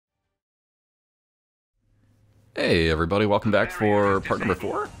Hey everybody, welcome back for part number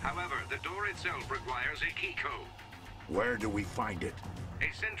 4. However, the door itself requires a key code. Where do we find it?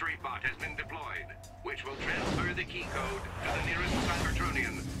 A sentry bot has been deployed, which will transfer the key code to the nearest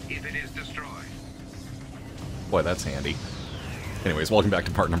Cybertronian if it is destroyed. Boy, that's handy. Anyways, welcome back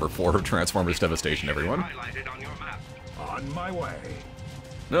to part number 4 of Transformers Devastation, everyone. Highlighted on your map. On my way.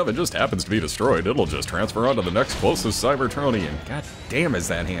 No, if it just happens to be destroyed, it'll just transfer on to the next closest Cybertronian. God damn, is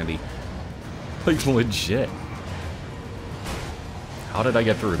that handy. Like, legit. How did I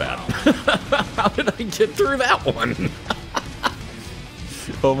get through that? How did I get through that one?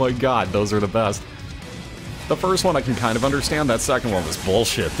 Oh my god, those are the best. The first one I can kind of understand, that second one was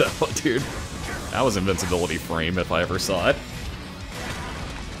bullshit though, dude. That was invincibility frame if I ever saw it.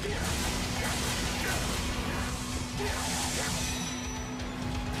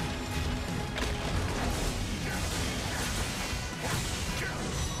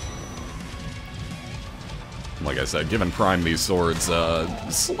 Like I said, giving Prime these swords a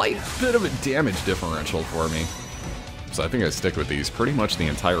slight bit of a damage differential for me. So I think I stick with these pretty much the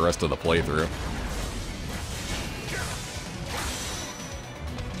entire rest of the playthrough.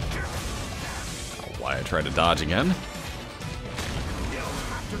 Oh, why I tried to dodge again.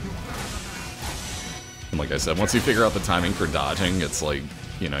 And like I said, once you figure out the timing for dodging, it's like,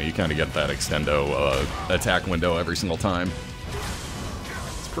 you know, you kind of get that extendo attack window every single time.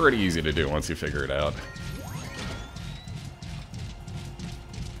 It's pretty easy to do once you figure it out.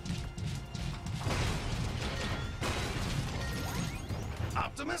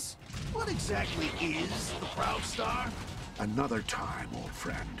 What exactly is the Proud Star? Another time, old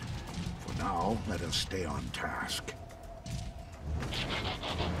friend. For now, let us stay on task.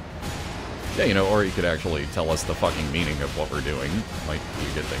 Yeah, you know, or you could actually tell us the fucking meaning of what we're doing. Might be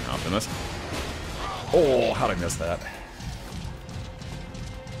a good thing, Optimus. Oh, how'd I miss that?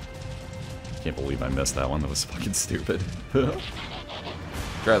 Can't believe I missed that one. That was fucking stupid.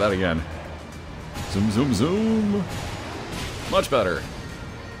 Try that again. Zoom, zoom, zoom. Much better.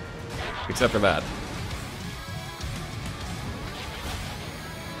 Except for that.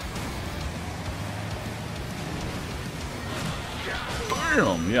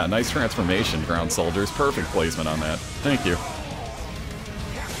 Boom! Yeah, nice transformation, ground soldiers. Perfect placement on that. Thank you.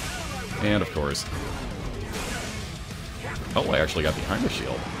 And of course. Oh, I actually got behind the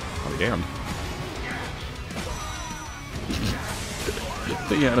shield. Oh, damn.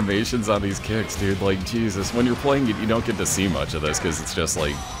 The animations on these kicks, dude, like, Jesus. When you're playing it, you don't get to see much of this, because it's just,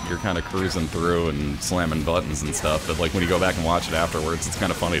 like, you're kind of cruising through and slamming buttons and stuff, but, like, when you go back and watch it afterwards, it's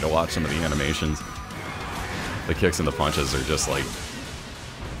kind of funny to watch some of the animations. The kicks and the punches are just, like,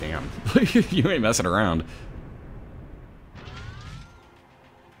 damn. You ain't messing around.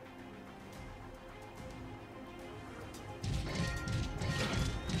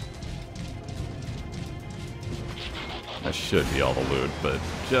 That should be all the loot, but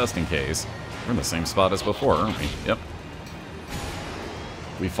just in case. We're in the same spot as before, aren't we? Yep.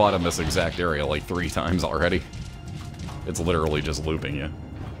 We fought in this exact area like 3 times already. It's literally just looping you.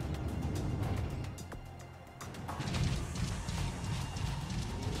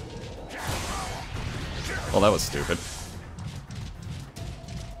 Well, that was stupid.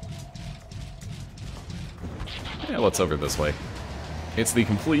 Yeah, what's over this way? It's the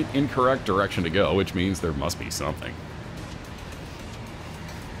complete incorrect direction to go, which means there must be something.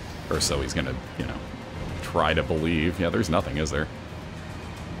 Or so he's gonna, you know, try to believe. Yeah, there's nothing, is there?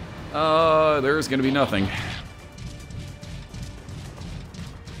 There's gonna be nothing.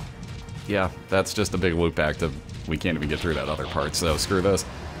 Yeah, that's just a big loop back to we can't even get through that other part, so screw this.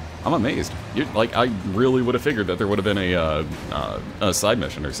 I'm amazed. Like, I really would have figured that there would have been a side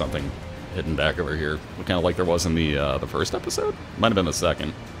mission or something hidden back over here. Kind of like there was in the first episode? Might have been the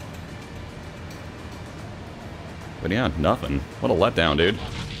second. But yeah, nothing. What a letdown, dude.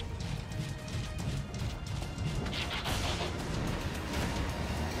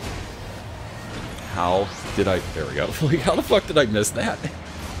 How did I... There we go. Like, how the fuck did I miss that?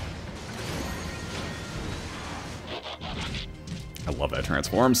 I love that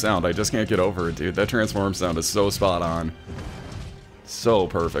transform sound. I just can't get over it, dude. That transform sound is so spot on. So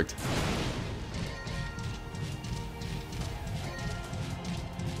perfect.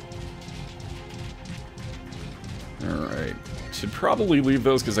 Alright. Should probably leave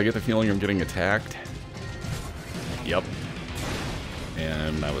those because I get the feeling I'm getting attacked. Yep.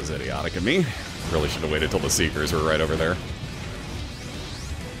 And that was idiotic of me. Really should have waited till the Seekers were right over there.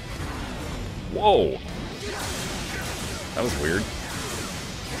 Whoa! That was weird.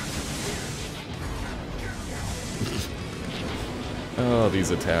 Oh,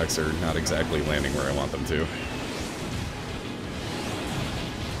 these attacks are not exactly landing where I want them to.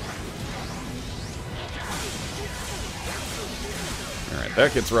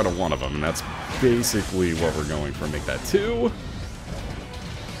 Alright, that gets rid of one of them, and that's basically what we're going for. Make that 2.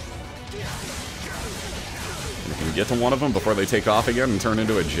 We can get to one of them before they take off again and turn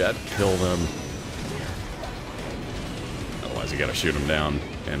into a jet. Kill them. Otherwise you gotta shoot them down.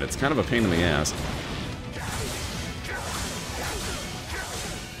 And it's kind of a pain in the ass.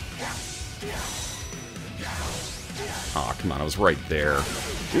 Aw, come on, I was right there.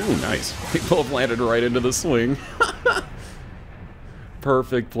 Ooh, nice. They both landed right into the swing.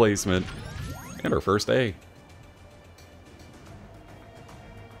 Perfect placement. And our first A.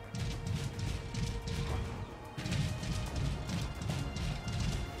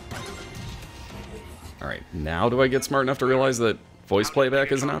 Alright, now do I get smart enough to realize that voice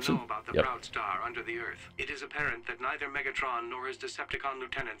playback is an option? Yep. Proud Star under the Earth. It is apparent that neither Megatron nor his Decepticon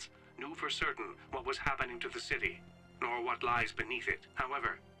lieutenants knew for certain what was happening to the city, nor what lies beneath it.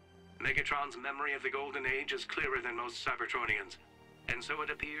 However, Megatron's memory of the Golden Age is clearer than most Cybertronians, and so it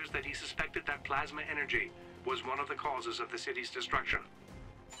appears that he suspected that plasma energy was one of the causes of the city's destruction.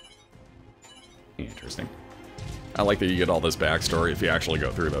 Interesting. I like that you get all this backstory if you actually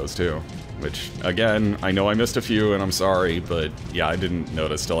go through those too. Which, again, I know I missed a few and I'm sorry, but yeah, I didn't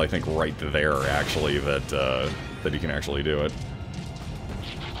notice till I think right there, actually, that, that you can actually do it.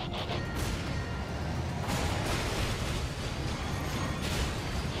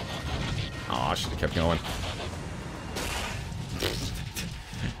 Aw, I should have kept going.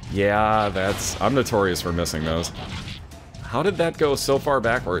 Yeah, I'm notorious for missing those. How did that go so far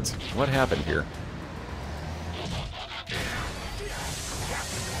backwards? What happened here?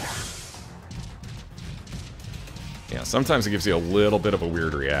 Yeah, sometimes it gives you a little bit of a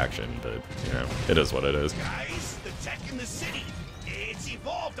weird reaction, but, you know, it is what it is. Guys, the tech in the city, it's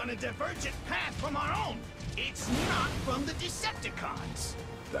evolved on a divergent path from our own. It's not from the Decepticons.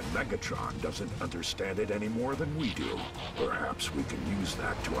 Then Megatron doesn't understand it any more than we do. Perhaps we can use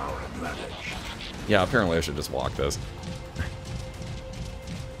that to our advantage. Yeah, apparently I should just walk this.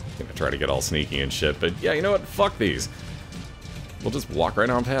 Gonna try to get all sneaky and shit, but yeah, you know what? Fuck these. We'll just walk right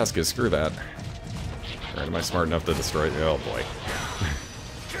on past, because screw that. Alright, am I smart enough to destroy it? Oh boy.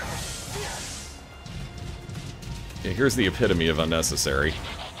 Yeah, here's the epitome of unnecessary.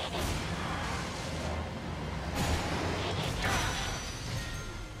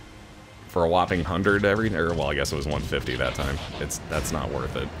 For a whopping 100 well, I guess it was 150 that time. That's not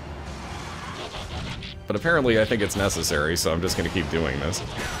worth it. But apparently I think it's necessary, so I'm just gonna keep doing this.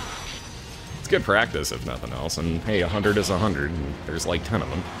 It's good practice, if nothing else, and hey, 100 is 100, and there's like 10 of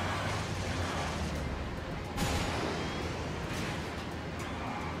them.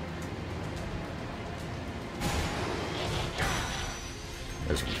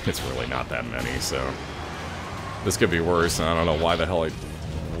 It's really not that many, so... This could be worse, and I don't know why the hell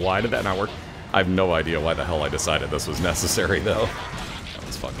why did that not work? I have no idea why the hell I decided this was necessary, though. That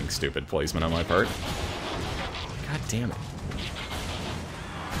was fucking stupid placement on my part. God damn it.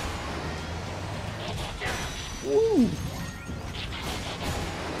 Woo!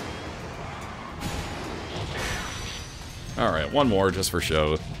 Alright, one more just for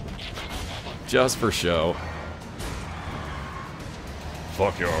show. Just for show.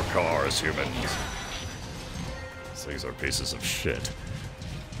 Fuck your cars, humans. These are pieces of shit.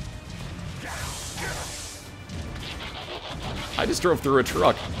 I just drove through a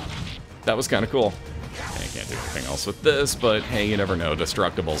truck. That was kind of cool. I can't do anything else with this, but hey, you never know.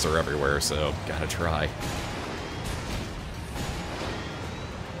 Destructibles are everywhere, so gotta try.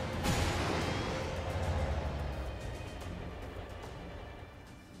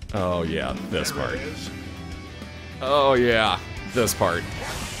 Oh yeah, this part. Oh yeah, this part.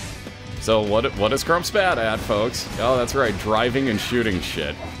 So what is Crump's bad at, folks? Oh, that's right, driving and shooting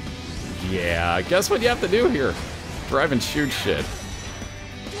shit. Yeah, guess what you have to do here? Drive and shoot shit.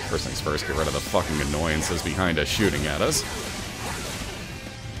 First things first, get rid of the fucking annoyances behind us shooting at us.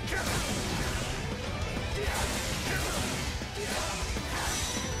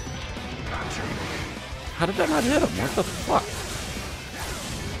 How did that not hit him? What the fuck?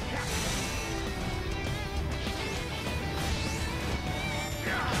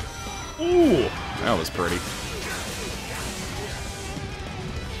 Ooh, that was pretty.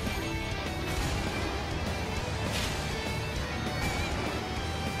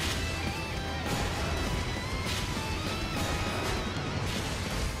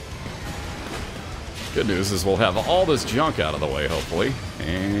 Good news is we'll have all this junk out of the way, hopefully.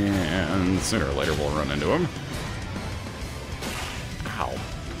 And sooner or later we'll run into him. Ow.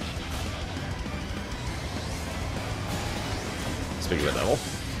 Speaking of the devil.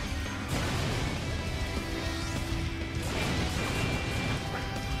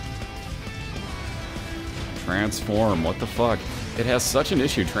 Transform, what the fuck? It has such an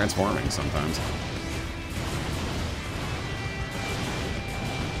issue transforming sometimes.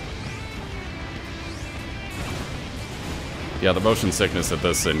 Yeah, the motion sickness that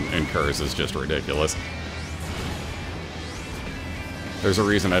this incurs is just ridiculous. There's a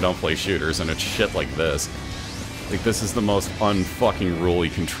reason I don't play shooters, and it's shit like this. Like, this is the most unfucking ruly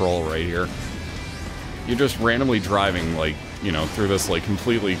control right here. You're just randomly driving, like, you know, through this, like,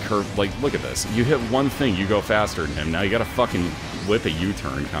 completely curved... Like, look at this. You hit one thing, you go faster than him. Now you gotta fucking whip a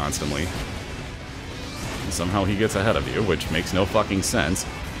U-turn constantly. And somehow he gets ahead of you, which makes no fucking sense.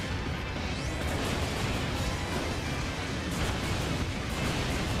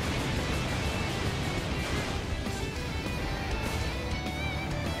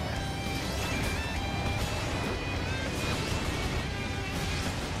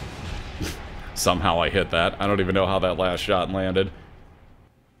 Somehow I hit that. I don't even know how that last shot landed.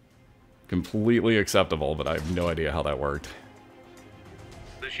 Completely acceptable, but I have no idea how that worked.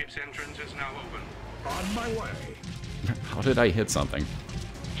 The ship's entrance is now open. On my way. How did I hit something?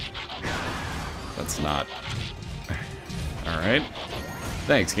 That's not... Alright.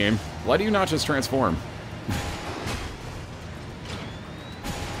 Thanks, game. Why do you not just transform?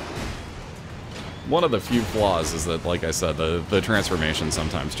 One of the few flaws is that, like I said, the transformation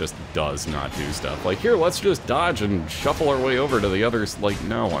sometimes just does not do stuff. Like, here, let's just dodge and shuffle our way over to the others. Like,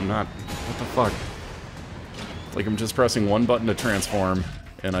 no, I'm not... What the fuck? Like, I'm just pressing one button to transform,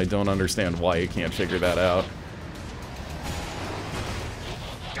 and I don't understand why you can't figure that out.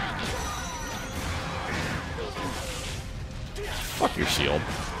 Fuck your shield.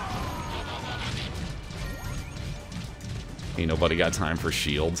 Ain't nobody got time for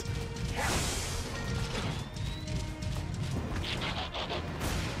shields.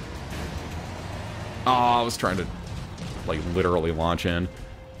 Oh, I was trying to, like, literally launch in.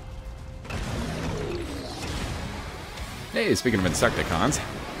 Hey, speaking of Insecticons.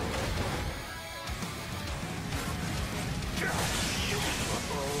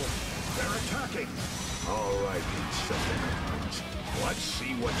 They're attacking. All right, Insecticons. Let's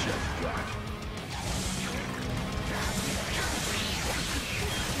see what you've got.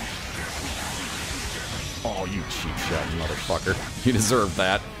 Oh, you cheap shot, motherfucker. You deserve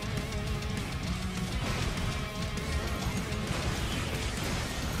that.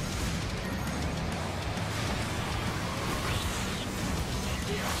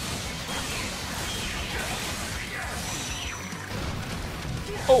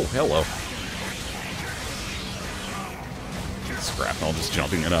 Oh, hello. Scrapnel just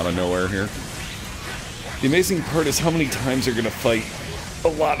jumping in out of nowhere here. The amazing part is how many times you're gonna fight a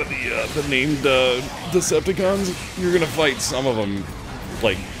lot of the named Decepticons. You're gonna fight some of them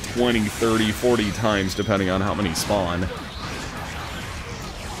like 20, 30, 40 times depending on how many spawn.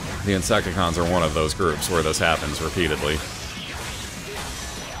 The Insecticons are one of those groups where this happens repeatedly.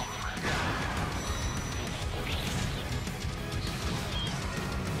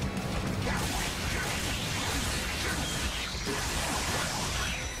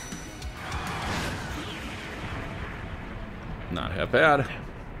 Not half bad.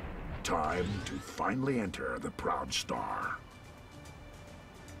 Time to finally enter the Proud Star.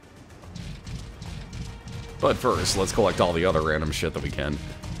 But first, let's collect all the other random shit that we can,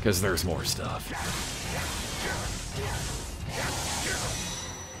 because there's more stuff.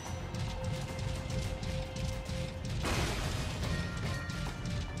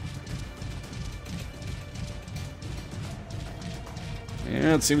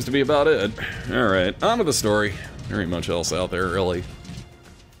 Yeah, it seems to be about it. Alright, on to the story. There ain't much else out there, really.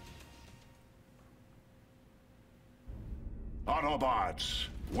 Autobots,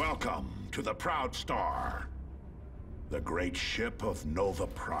 welcome to the Proud Star. The great ship of Nova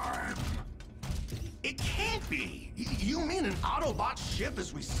Prime. It can't be! You mean an Autobot ship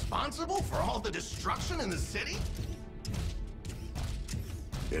is responsible for all the destruction in the city?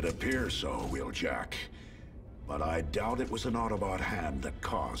 It appears so, Wheeljack. But I doubt it was an Autobot hand that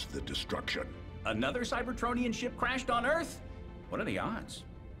caused the destruction. Another Cybertronian ship crashed on Earth? What are the odds?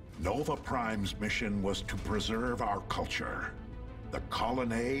 Nova Prime's mission was to preserve our culture. The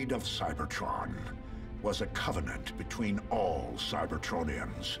Colonnade of Cybertron was a covenant between all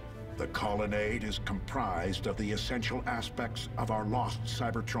Cybertronians. The Colonnade is comprised of the essential aspects of our lost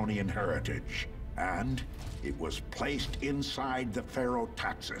Cybertronian heritage, and it was placed inside the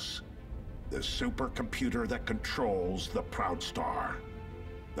Pharaoh-Taxis, the supercomputer that controls the Proud Star.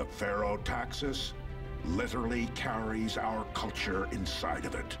 The Pharaoh-Taxis literally carries our culture inside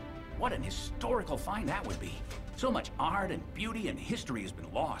of it. What an historical find that would be. So much art and beauty and history has been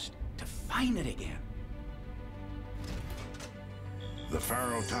lost. To find it again. The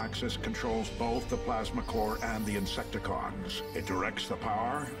Pharaotaxis controls both the plasma core and the Insecticons. It directs the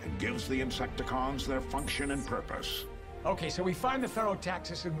power and gives the Insecticons their function and purpose. Okay, so we find the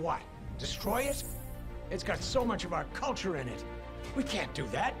Pharaotaxis and what? Destroy it? It's got so much of our culture in it. We can't do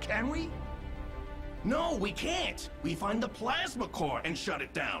that, can we? No, we can't. We find the plasma core and shut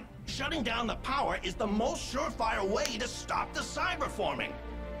it down. Shutting down the power is the most surefire way to stop the cyber forming.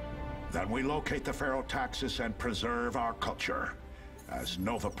 Then we locate the Pharaotaxis and preserve our culture, as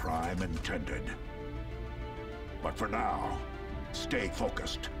Nova Prime intended. But for now, stay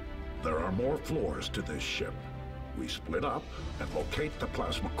focused. There are more floors to this ship. We split up and locate the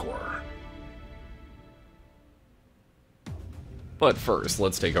plasma core. But first,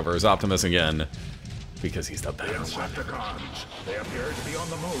 let's take over as Optimus again, because he's the better one. Insecticons. They appear to be on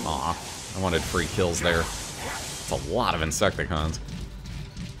the move. Aw, I wanted free kills there. It's a lot of Insecticons.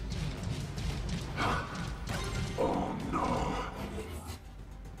 Oh no.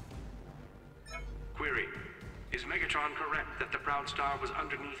 Query. Is Megatron correct that the Proud Star was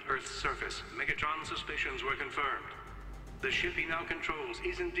underneath Earth's surface? Megatron's suspicions were confirmed. The ship he now controls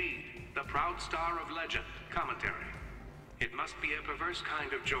is indeed the Proud Star of legend. Commentary. It must be a perverse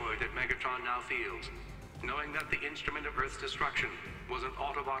kind of joy that Megatron now feels, knowing that the instrument of Earth's destruction was an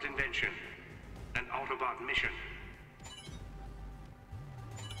Autobot invention, an Autobot mission.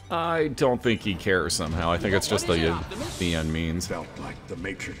 I don't think he cares somehow. I think it's just the end means. Felt like the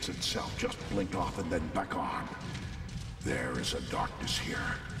Matrix itself just blinked off and then back on. There is a darkness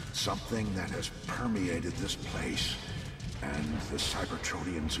here, something that has permeated this place, and the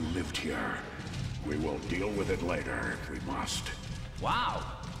Cybertronians who lived here. We will deal with it later if we must. Wow.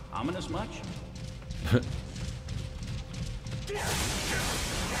 Ominous much?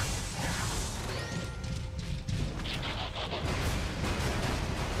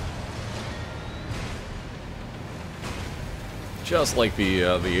 Just like the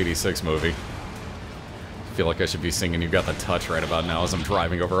 86 movie. I feel like I should be singing You Got the Touch right about now as I'm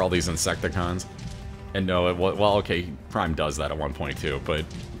driving over all these Insecticons. And no, well, okay, Prime does that at one point too, but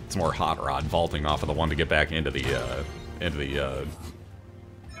it's more Hot Rod vaulting off of the one to get back into the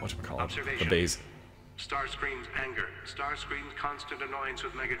whatchamacallit, the base. Starscream's anger, Starscream's constant annoyance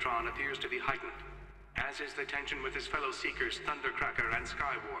with Megatron appears to be heightened, as is the tension with his fellow Seekers, Thundercracker and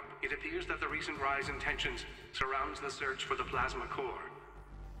Skywarp. It appears that the recent rise in tensions surrounds the search for the plasma core.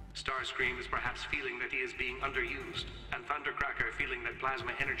 Starscream is perhaps feeling that he is being underused, and Thundercracker feeling that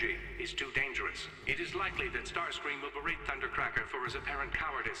plasma energy is too dangerous. It is likely that Starscream will berate Thundercracker for his apparent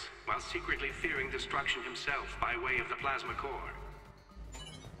cowardice, while secretly fearing destruction himself by way of the plasma core.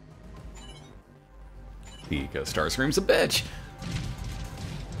 Because Starscream's a bitch.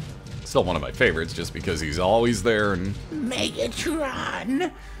 Still one of my favorites, just because he's always there and...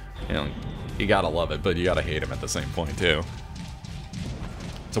 Megatron! You know, you gotta love it, but you gotta hate him at the same point, too.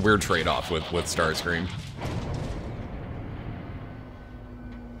 It's a weird trade-off with Starscream.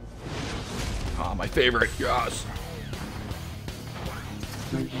 Ah, my favorite, yes!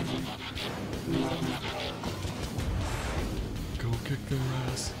 Go kick their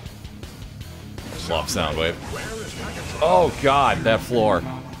ass. Love Soundwave. Oh god, that floor.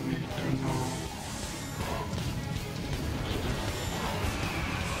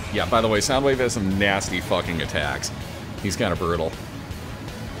 Yeah, by the way, Soundwave has some nasty fucking attacks. He's kind of brutal.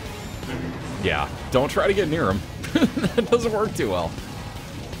 Yeah, don't try to get near him. That doesn't work too well.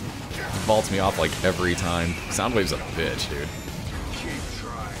 Vaults me off like every time. Soundwave's a bitch, dude.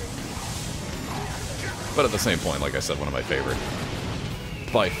 But at the same point, like I said, one of my favorite.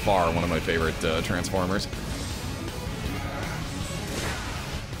 By far, one of my favorite Transformers.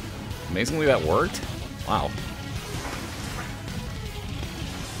 Amazingly, that worked? Wow.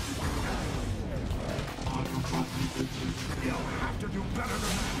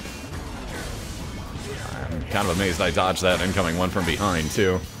 I'm kind of amazed I dodged that incoming one from behind,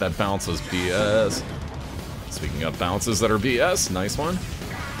 too. That bounce was BS. Speaking of bounces that are BS, nice one.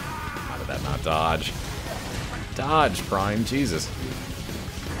 How did that not dodge? Dodge, Prime, Jesus.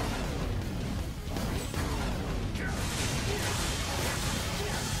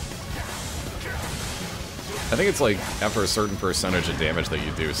 I think it's like, after a certain percentage of damage that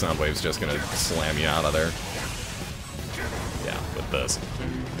you do, Soundwave's just gonna slam you out of there. Yeah, with this.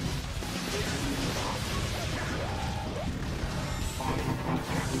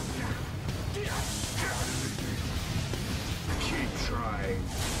 Keep trying.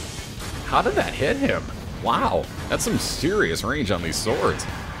 How did that hit him? Wow, that's some serious range on these swords.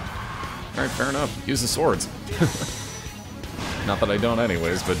 Alright, fair enough. Use the swords. Not that I don't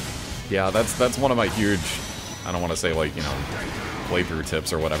anyways, but yeah, that's one of my huge, I don't want to say like, you know, playthrough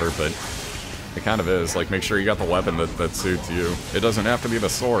tips or whatever, but It kind of is. Like, make sure you got the weapon that suits you. It doesn't have to be the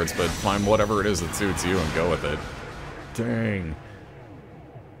swords, but find whatever it is that suits you and go with it. Dang.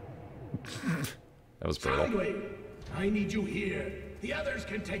 That was brutal. Soundwave, I need you here. The others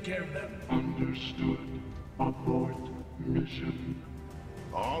can take care of them. Understood. Abort mission.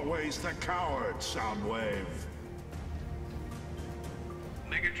 Always the coward, Soundwave.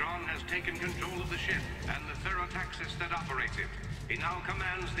 Megatron has taken control of the ship and the Ferotaxis that operates it. He now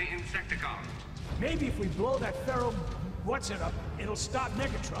commands the Insecticons. Maybe if we blow that Pharaoh what's-it up, it'll stop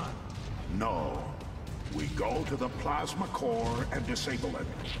Megatron. No. We go to the plasma core and disable it.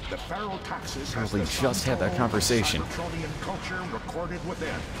 The Ferotaxis has Probably the just had that conversation. Cybertronian culture recorded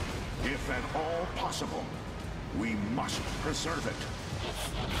within. If at all possible, we must preserve it.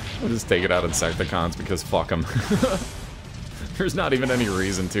 We'll just take it out Insecticons because fuck them. There's not even any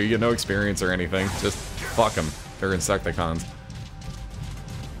reason to. You have no experience or anything. Just fuck them. They're Insecticons.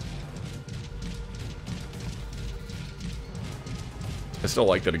 I still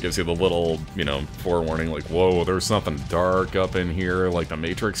like that it gives you the little, you know, forewarning, like, whoa, there's something dark up in here, like the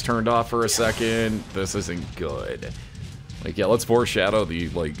Matrix turned off for a second. This isn't good. Like, yeah, let's foreshadow the,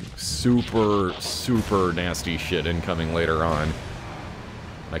 like, super, super nasty shit incoming later on.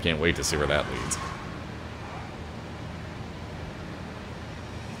 I can't wait to see where that leads.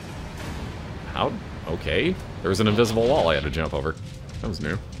 How? Okay. There was an invisible wall I had to jump over. That was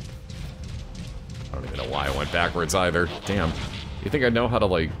new. I don't even know why I went backwards either. Damn. You think I know how to,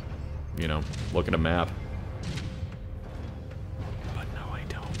 like, you know, look at a map? But no, I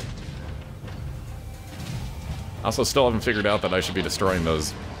don't. I also still haven't figured out that I should be destroying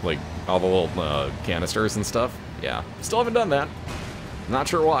those, like, all the little canisters and stuff. Yeah, still haven't done that. Not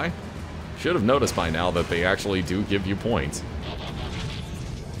sure why. Should have noticed by now that they actually do give you points.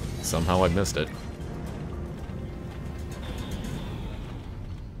 Somehow I missed it.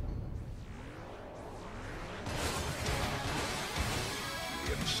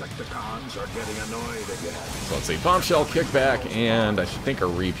 Insecticons are getting annoyed again. So let's see, Bombshell, Kickback, and I think a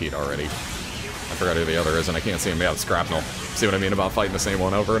repeat already. I forgot who the other is, and I can't see him. Yeah, Scrapnel. See what I mean about fighting the same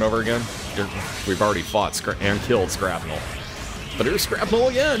one over and over again? We've already fought and killed Scrapnel. But here's Scrapnel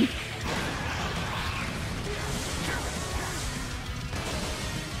again!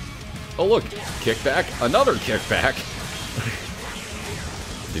 Oh look, Kickback, another Kickback!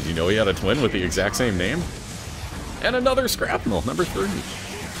 Did you know he had a twin with the exact same name? And another Scrapnel, number 3.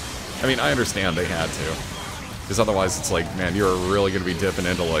 I mean, I understand they had to. Because otherwise it's like, man, you're really going to be dipping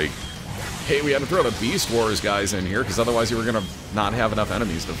into like, hey, we had to throw the Beast Wars guys in here, because otherwise you were going to not have enough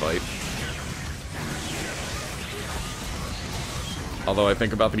enemies to fight. Although I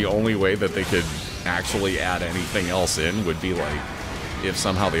think about the only way that they could actually add anything else in would be like, if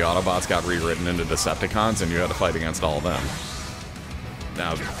somehow the Autobots got rewritten into Decepticons and you had to fight against all of them.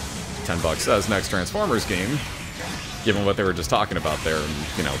 Now, $10 says next Transformers game, given what they were just talking about there, and,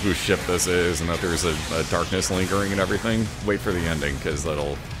 you know, whose ship this is, and that there's a darkness lingering and everything, wait for the ending, because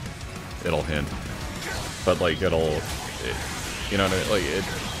it'll hint. But, like, you know, like,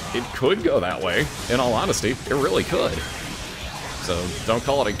 it could go that way, in all honesty. It really could. So, don't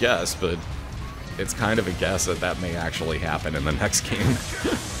call it a guess, but it's kind of a guess that that may actually happen in the next game.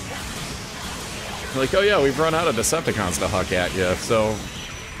 Like, oh yeah, we've run out of Decepticons to huck at you, so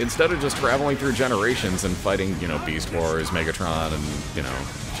instead of just traveling through generations and fighting, you know, Beast Wars, Megatron, and, you know,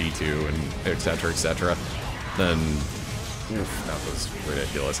 G2, and etc., then, oof, that was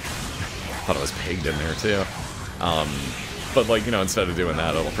ridiculous. Thought it was pegged in there, too. But, like, you know, instead of doing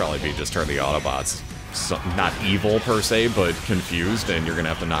that, it'll probably be just turn the Autobots, not evil per se, but confused, and you're gonna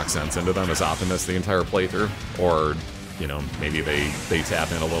have to knock sense into them as Optimus the entire playthrough. Or, you know, maybe they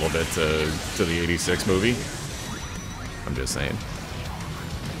tap in a little bit to the 86 movie. I'm just saying.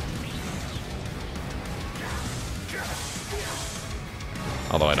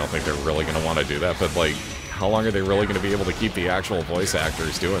 Although I don't think they're really going to want to do that, but, like, how long are they really going to be able to keep the actual voice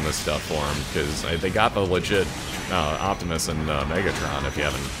actors doing this stuff for them? Because they got the legit Optimus and Megatron, if you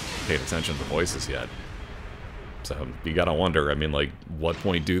haven't paid attention to the voices yet. So, you gotta wonder, I mean, like, what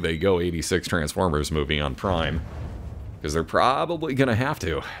point do they go 86 Transformers movie on Prime? Because they're probably going to have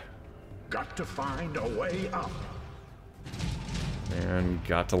to. Got to find a way up. And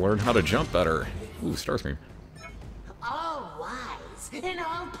got to learn how to jump better. Ooh, Starscream. All-wise and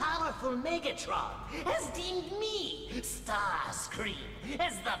all-powerful Megatron has deemed me, Starscream,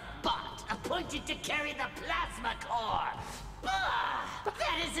 as the bot appointed to carry the plasma core. Bah!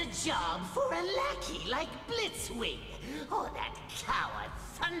 That is a job for a lackey like Blitzwing, or that coward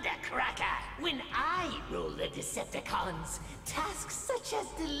thundercracker. When I rule the Decepticons, tasks such as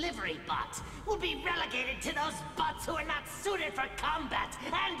delivery bot will be relegated to those bots who are not suited for combat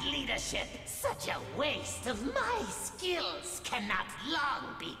and leadership. Such a waste of my skills cannot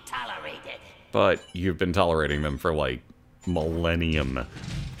long be tolerated. But you've been tolerating them for, like, millennium.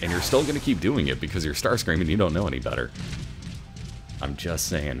 And you're still gonna keep doing it because you're Starscream and you don't know any better. I'm just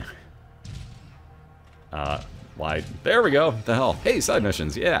saying. Why? There we go. The hell? Hey, side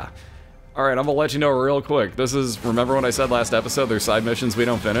missions, yeah. Alright, I'm gonna let you know real quick. This is, remember when I said last episode there's side missions we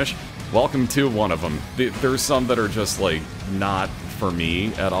don't finish? Welcome to one of them. There's some that are just, like, not for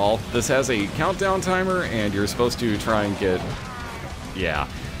me at all. This has a countdown timer, and you're supposed to try and get... Yeah.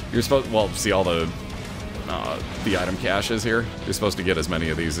 You're supposed... Well, see all the item caches here? You're supposed to get as many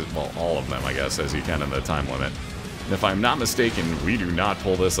of these, well, all of them, I guess, as you can in the time limit. And if I'm not mistaken, we do not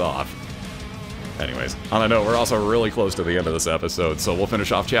pull this off. Anyways, on that note, we're also really close to the end of this episode, so we'll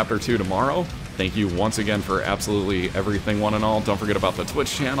finish off Chapter 2 tomorrow. Thank you once again for absolutely everything, one and all. Don't forget about the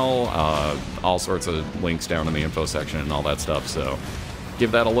Twitch channel, all sorts of links down in the info section and all that stuff, so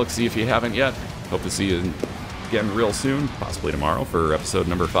give that a look, see if you haven't yet. Hope to see you again real soon, possibly tomorrow for episode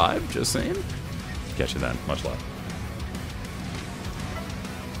number 5, just saying. Catch you then. Much love.